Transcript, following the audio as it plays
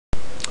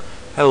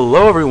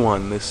Hello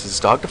everyone, this is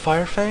Dogda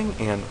Firefang,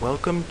 and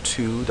welcome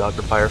to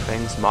Dogda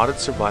Firefang's Modded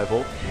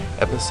Survival,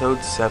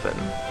 Episode 7.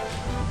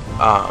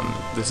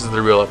 This is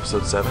the real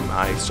Episode 7.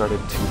 I started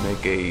to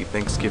make a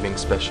Thanksgiving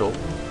special,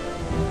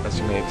 as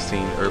you may have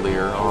seen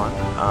earlier on,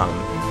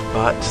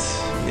 but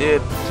it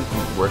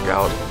didn't work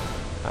out.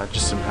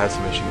 Just had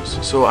some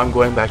issues. So I'm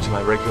going back to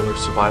my regular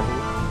survival.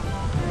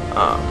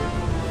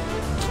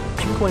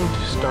 I'm going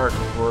to start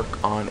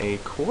work on a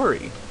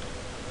quarry.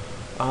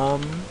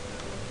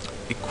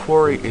 A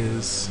quarry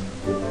is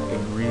a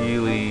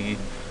really...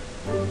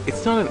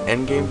 it's not an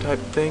endgame type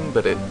thing,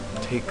 but it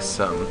takes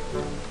some...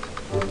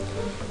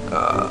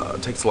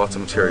 takes lots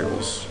of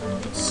materials.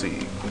 Let's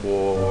see,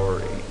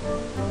 quarry.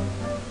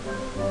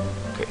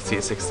 Okay, see,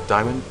 it takes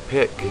diamond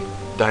pick,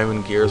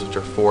 diamond gears, which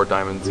are 4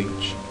 diamonds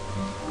each.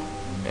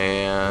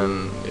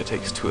 And it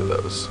takes 2 of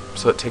those.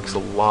 So it takes a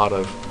lot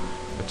of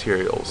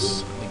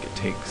materials. I think it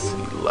takes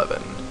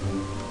 11.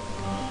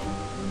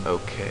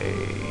 Okay,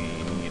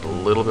 need a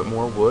little bit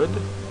more wood.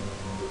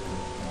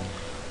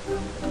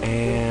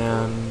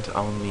 And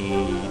I'll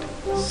need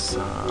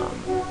some...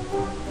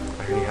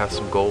 I already have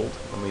some gold.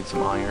 I'll need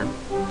some iron.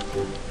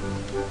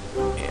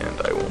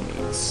 And I will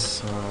need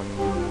some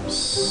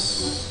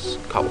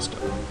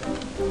cobblestone.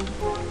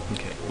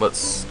 Okay,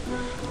 let's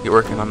get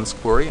working on this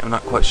quarry. I'm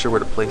not quite sure where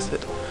to place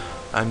it.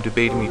 I'm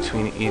debating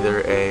between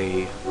either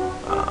a...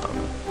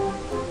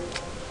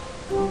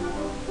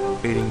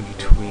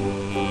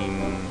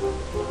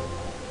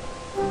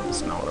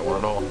 That's not what I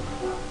want at all.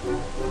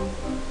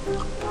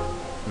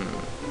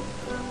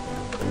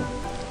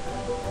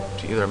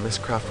 Either a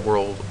Mistcraft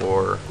world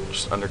or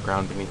just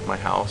underground beneath my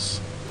house.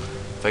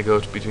 If I go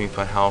to beneath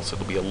my house,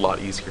 it'll be a lot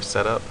easier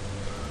setup,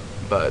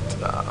 but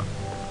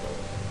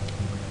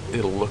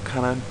it'll look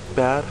kind of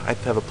bad. I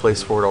have a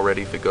place for it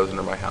already if it goes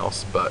under my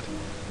house, but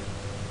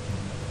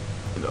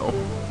you know,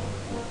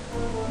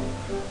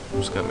 I'm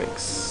just gonna make.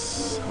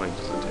 How many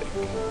does it take?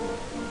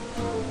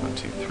 1,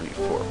 2, 3,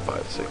 4,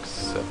 5, 6,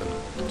 7.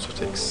 So it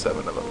takes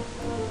 7 of them.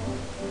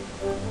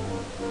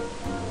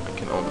 I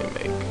can only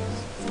make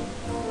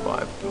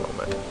 5 at the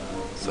moment,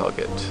 so I'll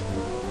get...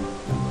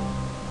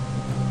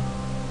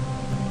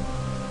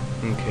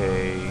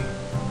 Okay,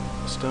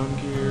 stone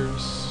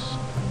gears,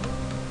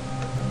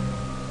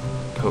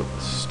 coat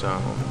the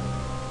stone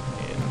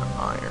in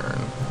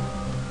iron.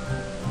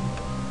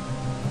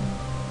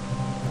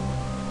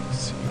 Let's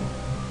see,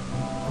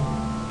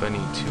 if I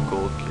need 2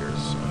 gold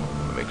gears, I'm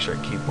going to make sure I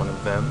keep one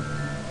of them.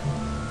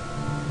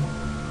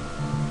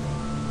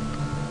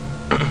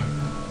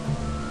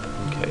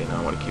 Okay, now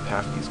I want to keep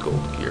half these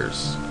gold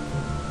gears.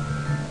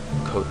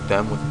 Coat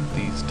them with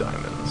these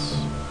diamonds.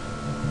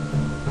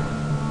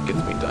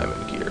 Gets me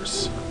diamond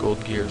gears.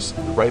 Gold gears.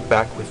 Right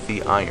back with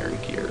the iron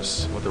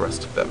gears with the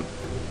rest of them.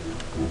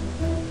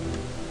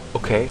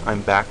 Okay,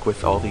 I'm back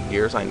with all the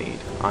gears I need.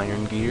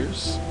 Iron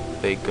gears.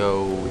 They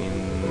go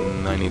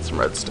in... I need some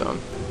redstone.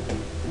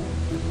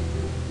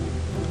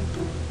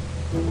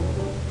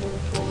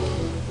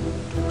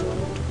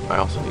 I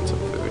also need some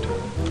food.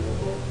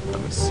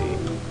 Let me see.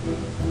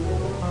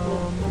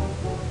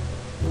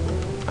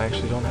 I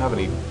actually don't have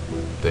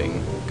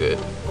anything good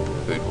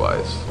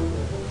food-wise.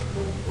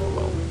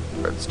 Well,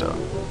 redstone.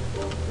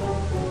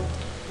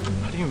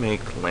 How do you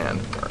make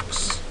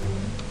landmarks?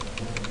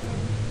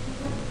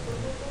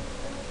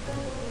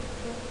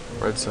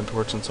 Redstone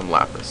torch and some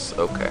lapis.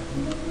 Okay.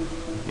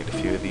 Need a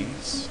few of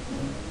these.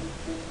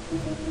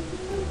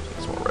 Take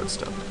some more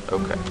redstone.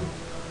 Okay.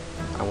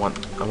 I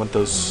want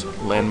those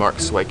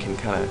landmarks so I can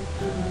kind of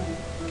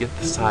get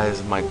the size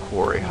of my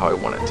quarry how I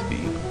want it to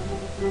be.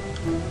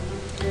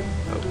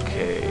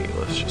 Okay,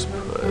 let's just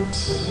put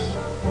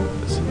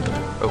this in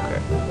there.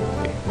 Okay,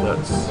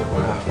 let's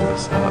craft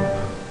this up.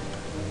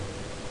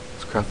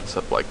 Let's craft this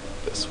up like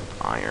this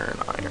with iron,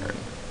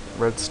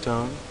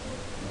 redstone,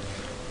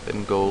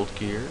 then gold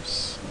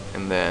gears,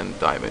 and then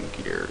diamond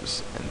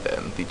gears, and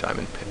then the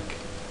diamond pick.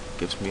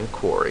 Gives me a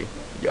quarry.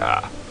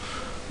 Yeah.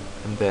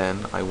 And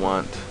then I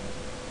want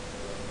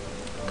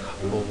a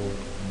couple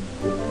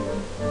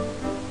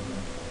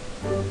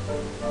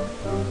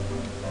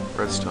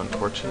redstone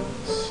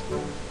torches.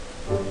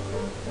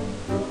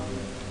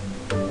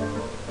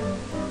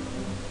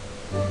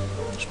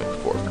 Just make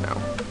 4 for now.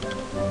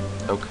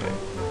 Okay.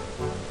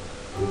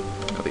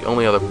 Now the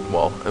only other,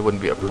 well, it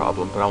wouldn't be a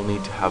problem, but I'll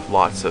need to have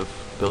lots of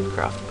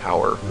buildcraft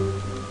power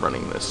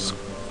running this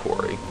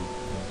quarry.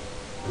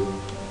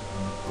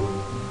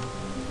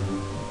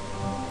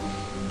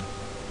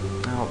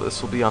 Now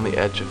this will be on the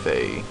edge of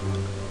a,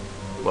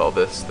 well,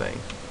 this thing,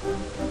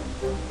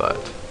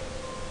 but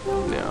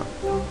yeah,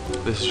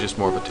 this is just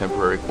more of a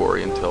temporary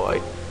quarry until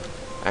I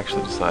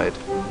actually decide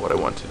what I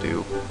want to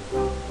do.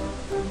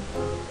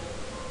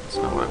 That's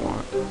not what I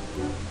want.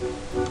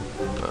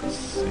 Let's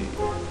see.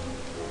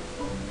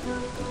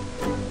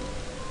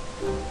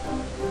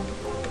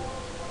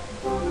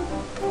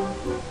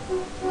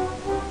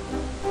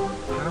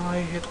 How do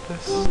I hit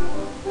this?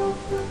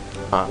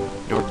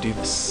 You want to do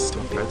this?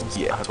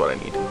 Yeah, that's what I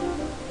need.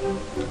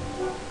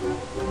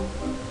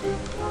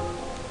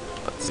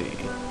 Let's see.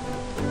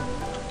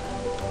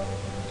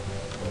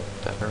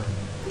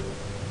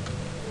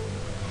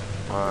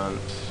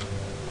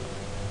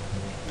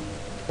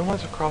 I want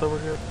to cross over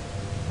here.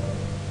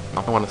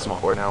 No, I want a small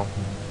quarry now.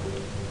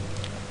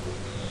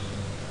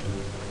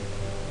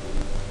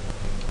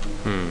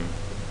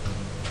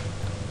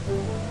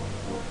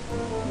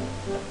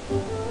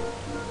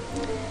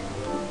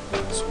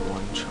 That's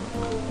one chunk.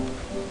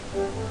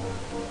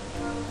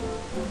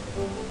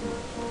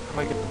 How do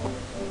I get the...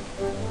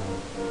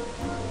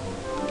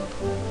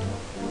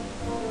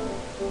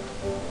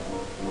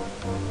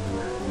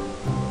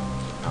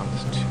 Oh,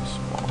 this is too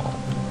small.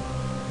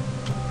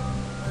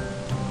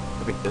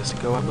 Maybe this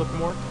go out a little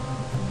more?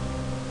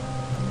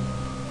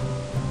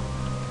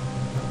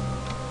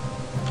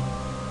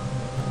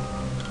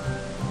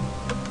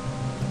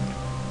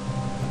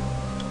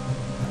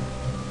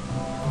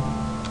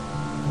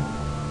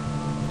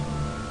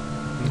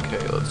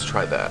 Okay, let's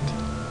try that.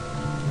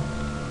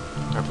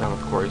 I've done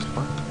with quarries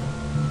before.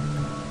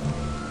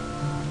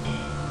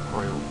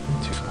 Quarry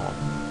too small.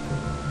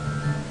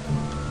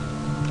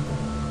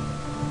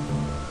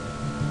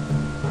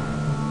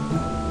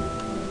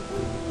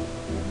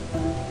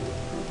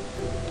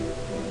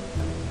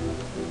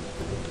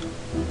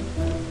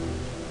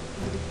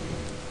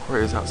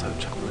 Quarry is outside of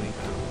check 20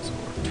 pounds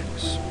or too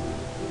small.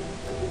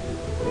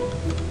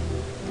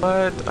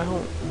 But I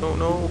don't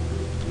know.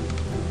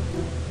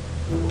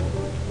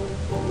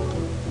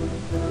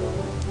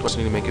 Just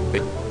need to make it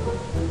big.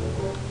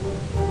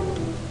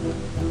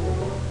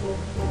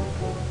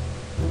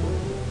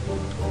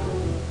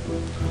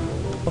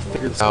 I'll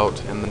figure this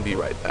out and then be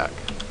right back.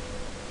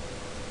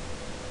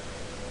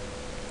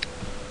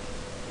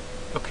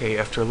 Okay,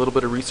 after a little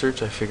bit of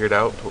research, I figured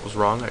out what was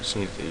wrong. I just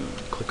needed to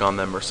click on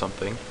them or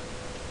something.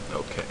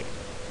 Okay,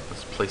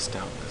 let's place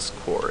down this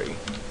quarry.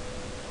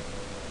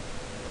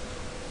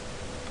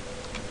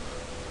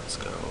 Let's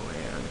go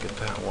and get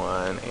that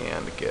one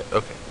and get...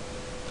 okay.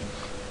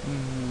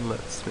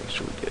 Let's make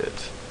sure we get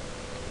it.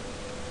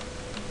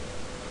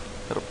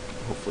 That'll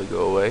hopefully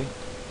go away.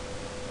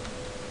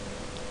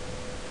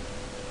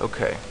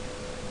 Okay.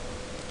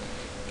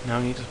 Now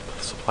we need to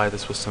supply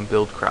this with some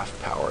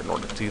buildcraft power. In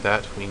order to do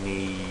that, we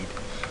need...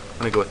 I'm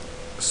going to go with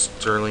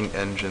Stirling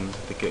engines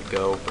at the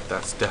get-go, but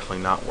that's definitely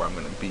not where I'm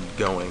going to be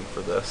going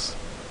for this.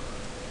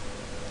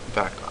 In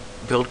fact,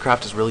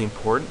 buildcraft is really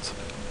important.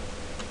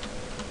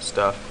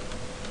 Stuff.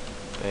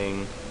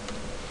 Thing.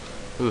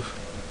 Oof.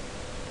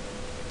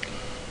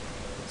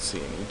 Let's see,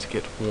 I need to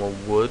get more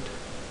wood.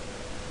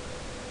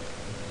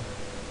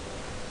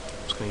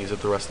 I'm just going to use up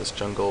the rest of this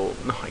jungle.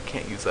 No, I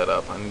can't use that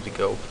up. I need to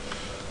go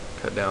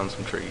cut down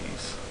some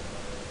trees.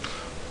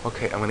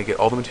 Okay, I'm going to get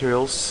all the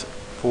materials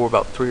for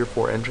about 3 or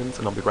 4 engines,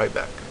 and I'll be right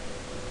back.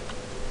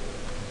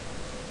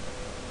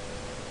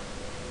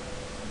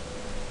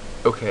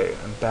 Okay,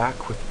 I'm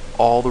back with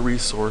all the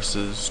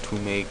resources to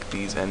make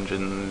these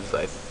engines,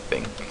 I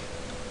think.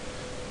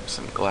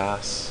 Some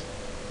glass.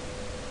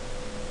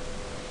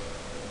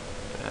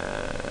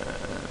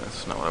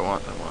 That's not what I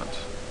want. I want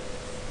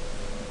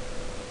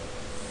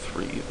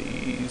 3 of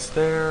these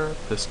there,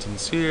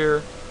 pistons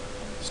here,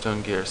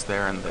 stone gears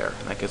there and there,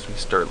 and that gives me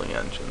Stirling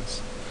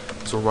engines.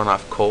 This will run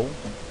off coal.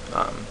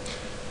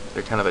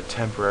 They're kind of a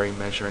temporary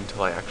measure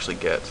until I actually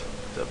get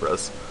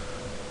zebras.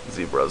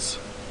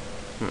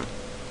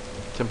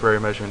 Temporary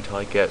measure until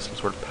I get some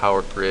sort of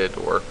power grid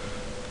or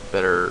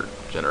better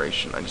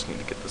generation. I just need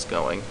to get this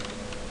going.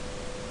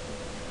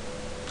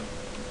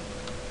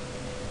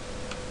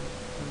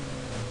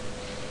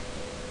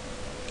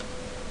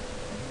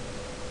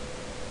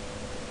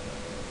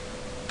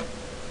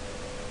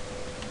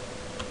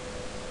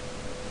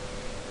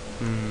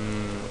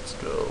 Let's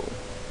go.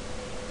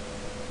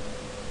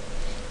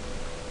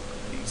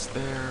 These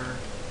there.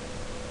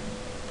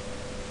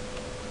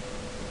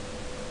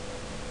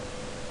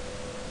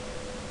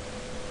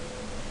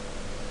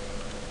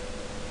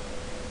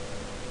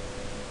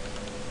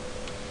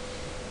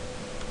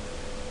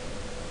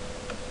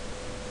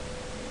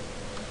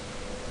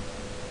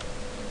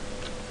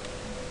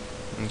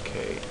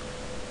 Okay.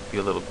 Be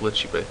a little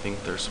glitchy, but I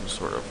think there's some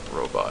sort of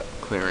robot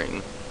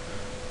clearing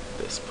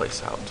this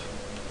place out.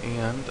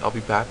 And I'll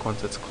be back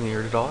once it's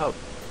cleared it all out.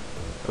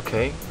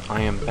 Okay, I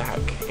am back,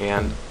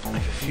 and I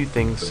have a few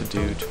things to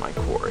do to my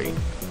quarry.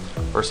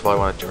 First of all, I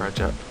want to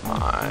charge up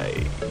my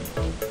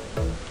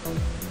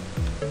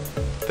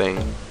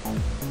thing.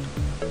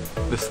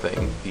 This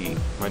thing,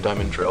 my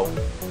diamond drill,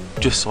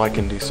 just so I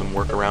can do some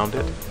work around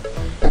it.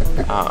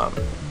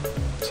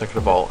 Second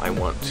of all, I've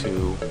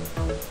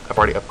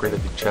already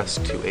upgraded the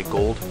chest to a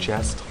gold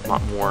chest, a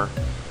lot more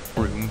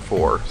room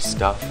for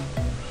stuff.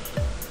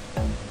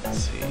 Let's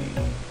see.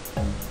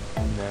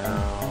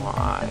 Now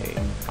I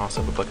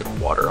also have a bucket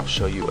of water. I'll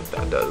show you what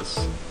that does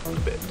in a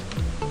bit.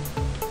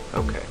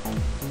 Okay.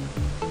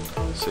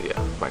 So yeah,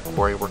 my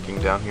quarry working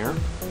down here.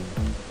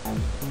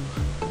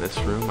 In this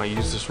room, I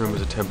use this room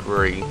as a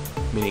temporary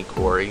mini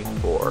quarry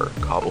for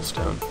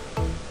cobblestone,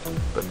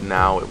 but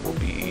now it will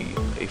be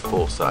a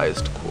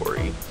full-sized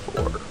quarry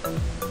for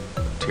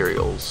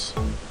materials.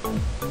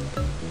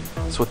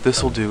 So what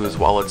this will do is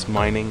while it's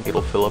mining,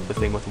 it'll fill up the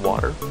thing with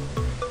water,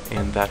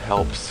 and that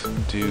helps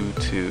due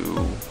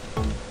to...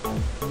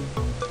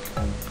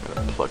 I'm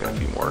gonna plug in a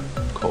few more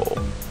coal.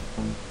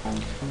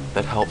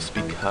 That helps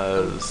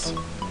because,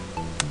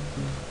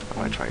 what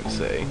am I trying to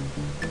say?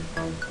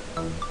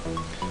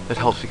 That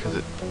helps because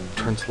it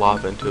turns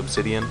lava into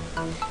obsidian,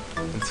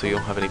 and so you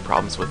don't have any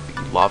problems with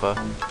the lava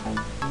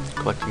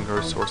collecting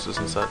resources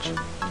and such.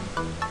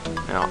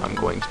 Now I'm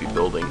going to be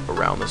building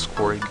around this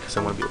quarry because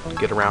I want to be able to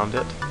get around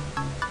it.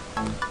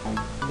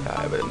 Yeah,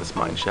 I have it in this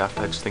mine shaft.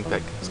 I just think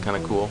that is kind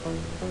of cool.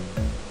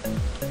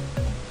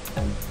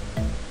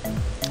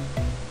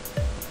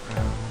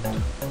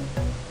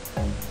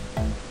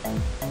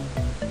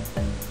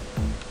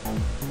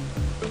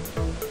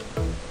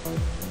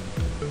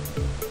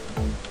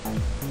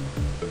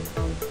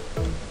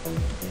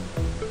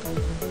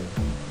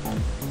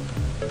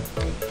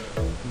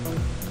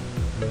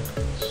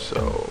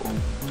 So,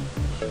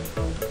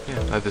 yeah,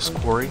 I have this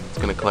quarry. It's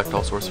going to collect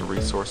all sorts of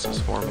resources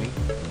for me.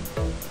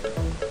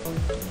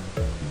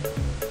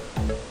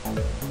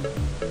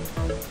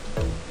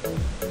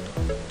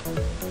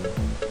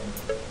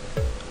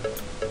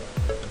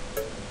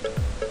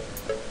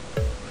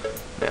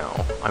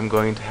 Now, I'm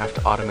going to have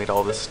to automate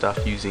all this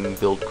stuff using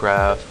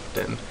buildcraft,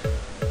 and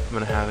I'm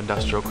going to have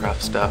industrial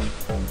craft stuff,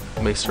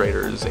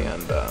 macerators,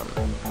 and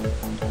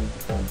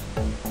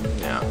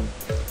yeah.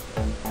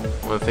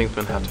 One of the things I'm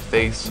going to have to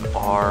face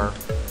are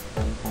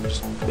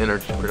just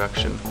energy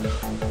production.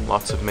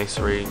 Lots of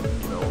masonry,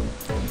 you know.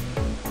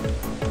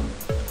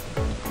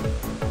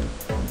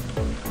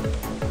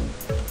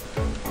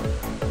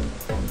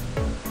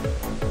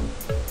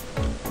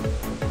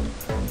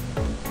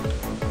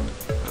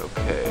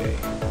 Okay.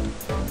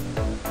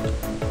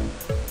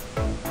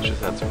 Let's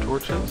just add some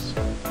torches.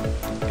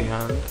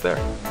 And there.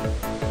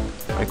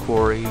 My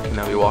quarry can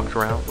now be walked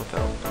around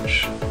without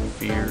much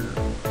fear,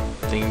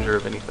 danger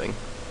of anything.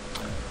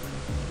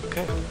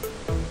 Okay.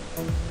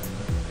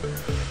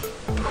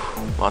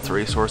 Lots of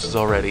resources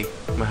already.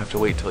 I'm gonna have to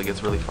wait till it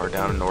gets really far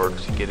down in order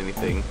to get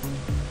anything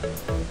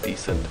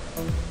decent.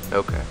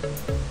 Okay.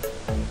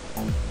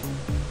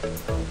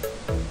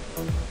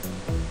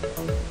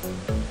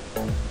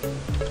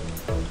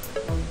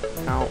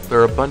 Now, there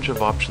are a bunch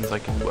of options I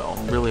can, well,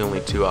 really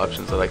only two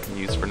options that I can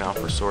use for now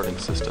for sorting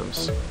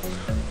systems.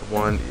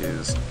 One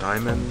is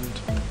diamond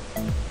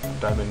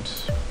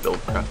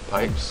buildcraft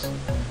pipes,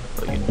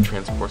 so you can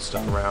transport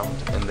stuff around,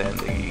 and then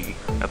the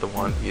other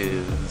one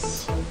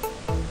is,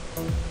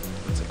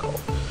 what's it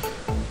called?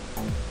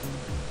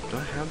 Do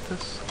I have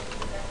this?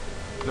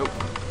 Nope.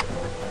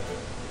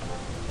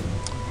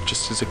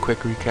 Just as a quick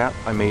recap,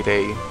 I made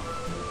a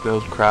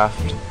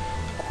buildcraft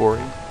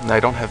quarry, and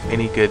I don't have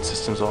any good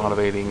systems on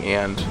automating,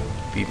 and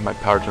my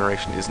power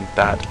generation isn't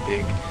that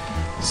big,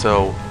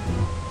 so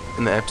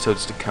in the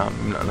episodes to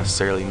come, not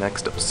necessarily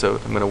next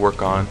episode, I'm going to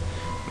work on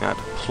that.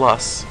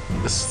 Plus,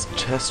 this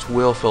chest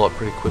will fill up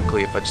pretty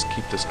quickly if I just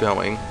keep this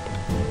going.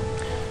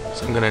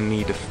 So I'm going to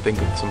need to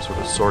think of some sort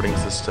of sorting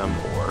system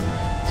or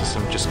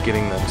system just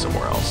getting them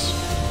somewhere else.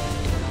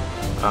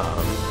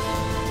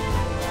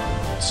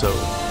 So,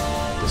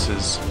 this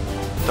is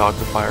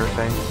Dogda Fire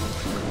Thing,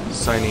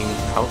 signing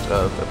out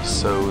of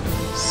episode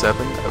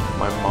 7 of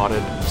my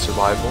modded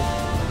survival.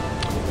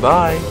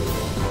 Bye!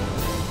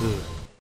 Ugh.